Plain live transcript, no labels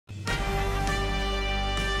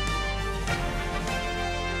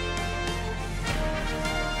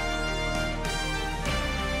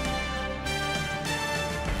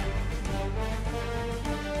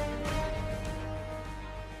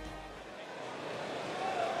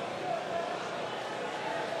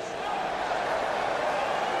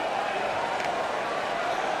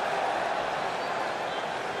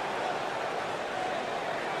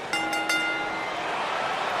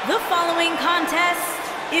The following contest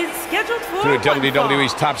is scheduled for two of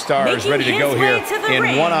WWE's top stars ready to go here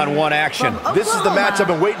in one-on-one action. This is the match I've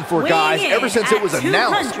been waiting for, guys. Ever since it was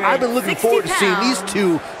announced, I've been looking forward to seeing these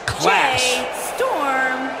two clash.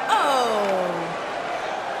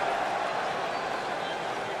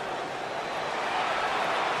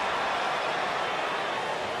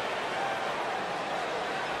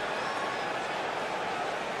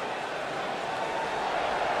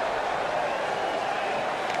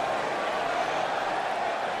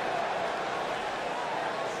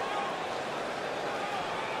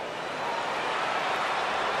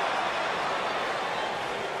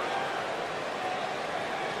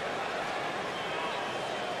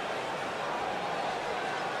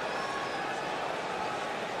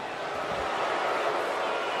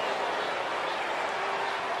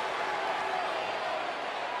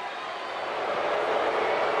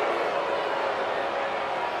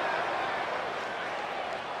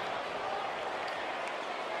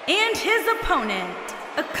 And his opponent,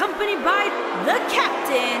 accompanied by the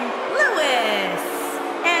Captain, Lewis.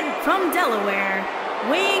 And from Delaware,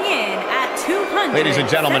 weighing in at 200. Ladies and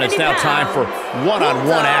gentlemen, it's now time for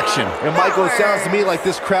one-on-one action. And Michael, it sounds to me like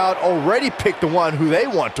this crowd already picked the one who they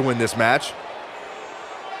want to win this match.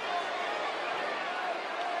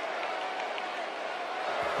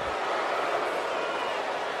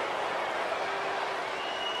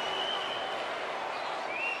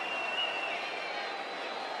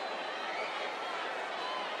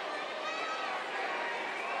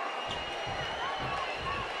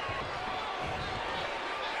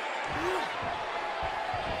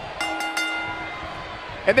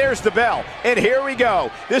 And there's the bell, and here we go.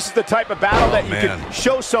 This is the type of battle that you can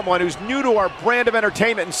show someone who's new to our brand of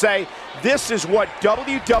entertainment and say, this is what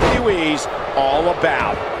WWE's all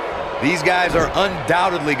about. These guys are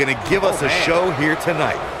undoubtedly going to give us a show here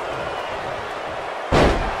tonight.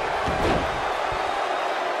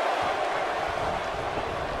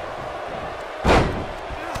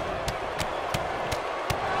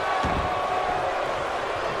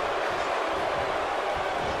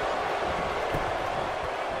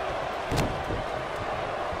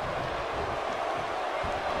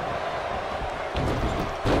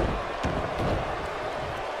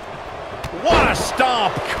 What a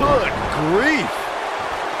stomp. Good grief.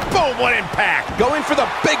 Boom, what impact. Going for the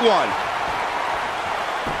big one.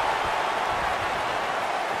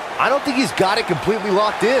 I don't think he's got it completely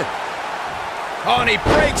locked in. Oh, and he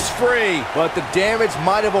breaks free. But the damage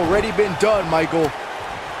might have already been done, Michael.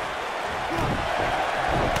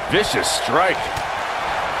 Vicious strike.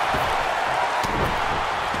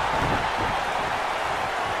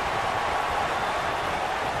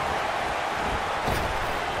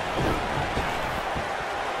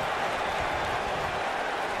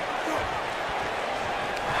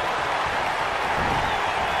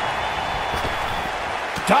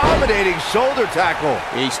 Dominating shoulder tackle.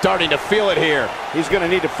 He's starting to feel it here. He's going to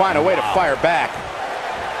need to find a way to fire back.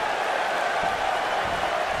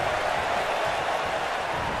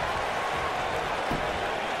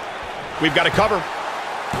 We've got to cover.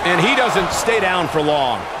 And he doesn't stay down for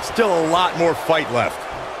long. Still a lot more fight left.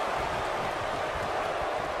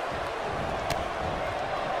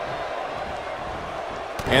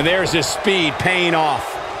 And there's his speed paying off.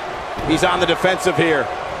 He's on the defensive here.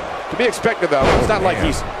 To be expected, though. It's not like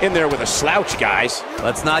he's in there with a slouch, guys.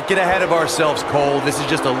 Let's not get ahead of ourselves, Cole. This is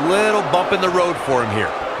just a little bump in the road for him here.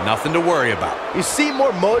 Nothing to worry about. You seem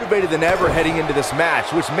more motivated than ever heading into this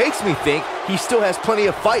match, which makes me think he still has plenty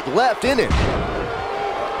of fight left in him.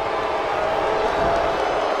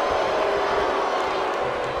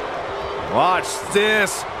 Watch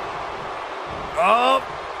this. Oh.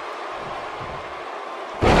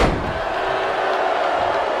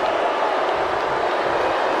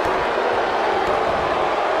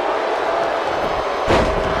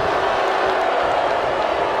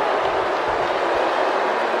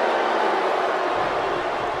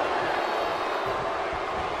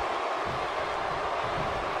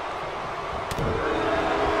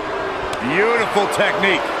 Beautiful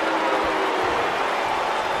technique.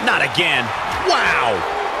 Not again. Wow.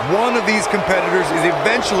 One of these competitors is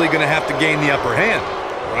eventually going to have to gain the upper hand,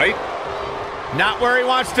 right? Not where he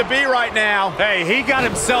wants to be right now. Hey, he got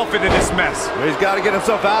himself into this mess. He's got to get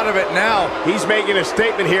himself out of it now. He's making a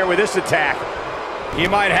statement here with this attack. He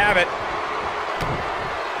might have it.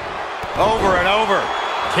 Over and over.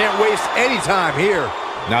 Can't waste any time here.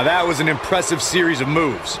 Now that was an impressive series of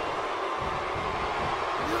moves.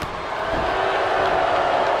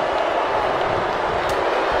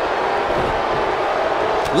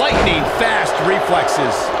 Lightning fast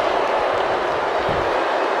reflexes.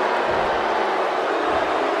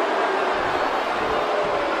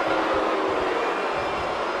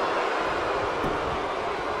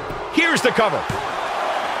 Here's the cover.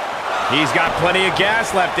 He's got plenty of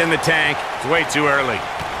gas left in the tank. It's way too early.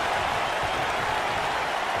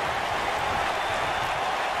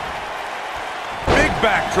 Big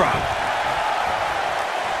backdrop.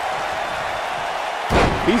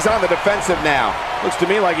 He's on the defensive now. Looks to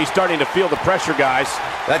me like he's starting to feel the pressure, guys.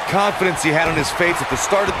 That confidence he had on his face at the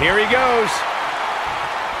start of... Here he goes.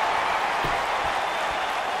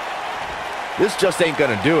 This just ain't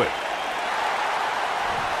gonna do it.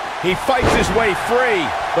 He fights his way free.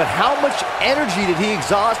 But how much energy did he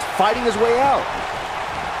exhaust fighting his way out?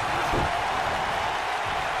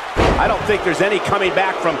 I don't think there's any coming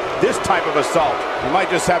back from this type of assault. He might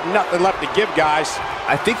just have nothing left to give, guys.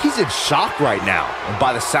 I think he's in shock right now. And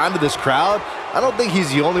by the sound of this crowd, I don't think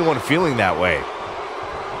he's the only one feeling that way.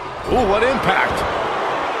 Ooh, what impact.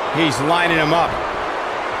 He's lining him up.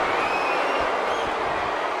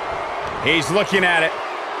 He's looking at it.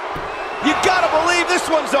 You gotta believe this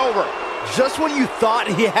one's over. Just when you thought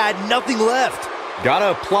he had nothing left.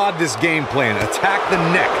 Gotta applaud this game plan. Attack the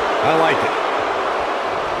neck. I like it.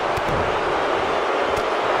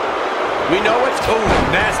 We know it's... Oh,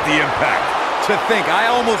 nasty impact. To think, I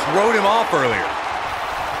almost wrote him off earlier.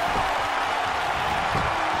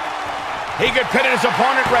 He could pin his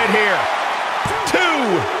opponent right here. 2.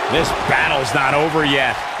 This battle's not over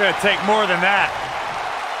yet. It's gonna take more than that.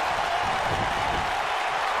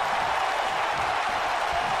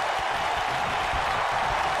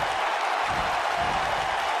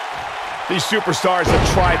 These superstars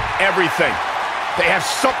have tried everything. They have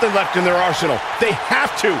something left in their arsenal. They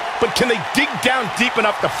have to, but can they dig down deep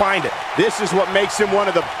enough to find it? This is what makes him one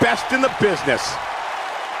of the best in the business.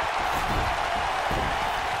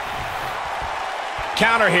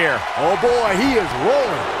 Counter here. Oh boy, he is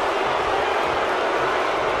rolling.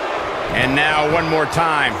 And now one more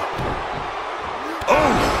time.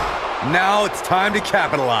 Oh, now it's time to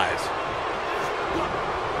capitalize.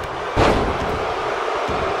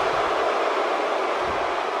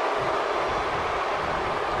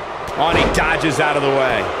 Oh, and he dodges out of the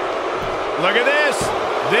way. Look at this.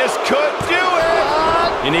 This could do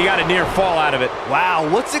it. And he got a near fall out of it. Wow,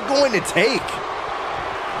 what's it going to take?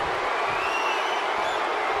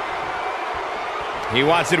 He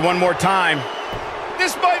wants it one more time.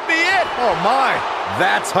 This might be it. Oh, my.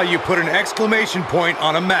 That's how you put an exclamation point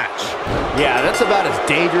on a match. Yeah, that's about as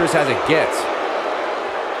dangerous as it gets.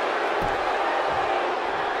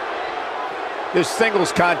 This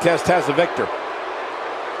singles contest has a victor.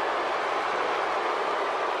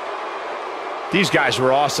 These guys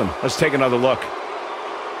were awesome. Let's take another look.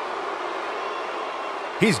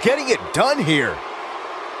 He's getting it done here.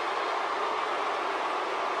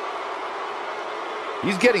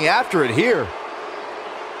 He's getting after it here.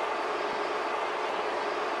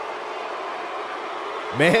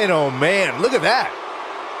 Man, oh man, look at that.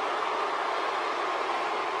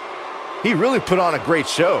 He really put on a great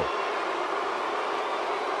show.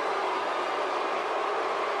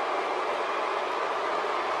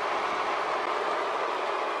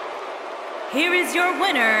 Here is your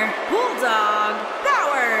winner, Bulldog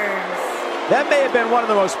Powers. That may have been one of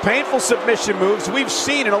the most painful submission moves we've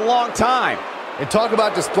seen in a long time. And talk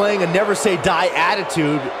about displaying a never say die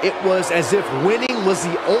attitude. It was as if winning was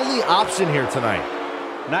the only option here tonight.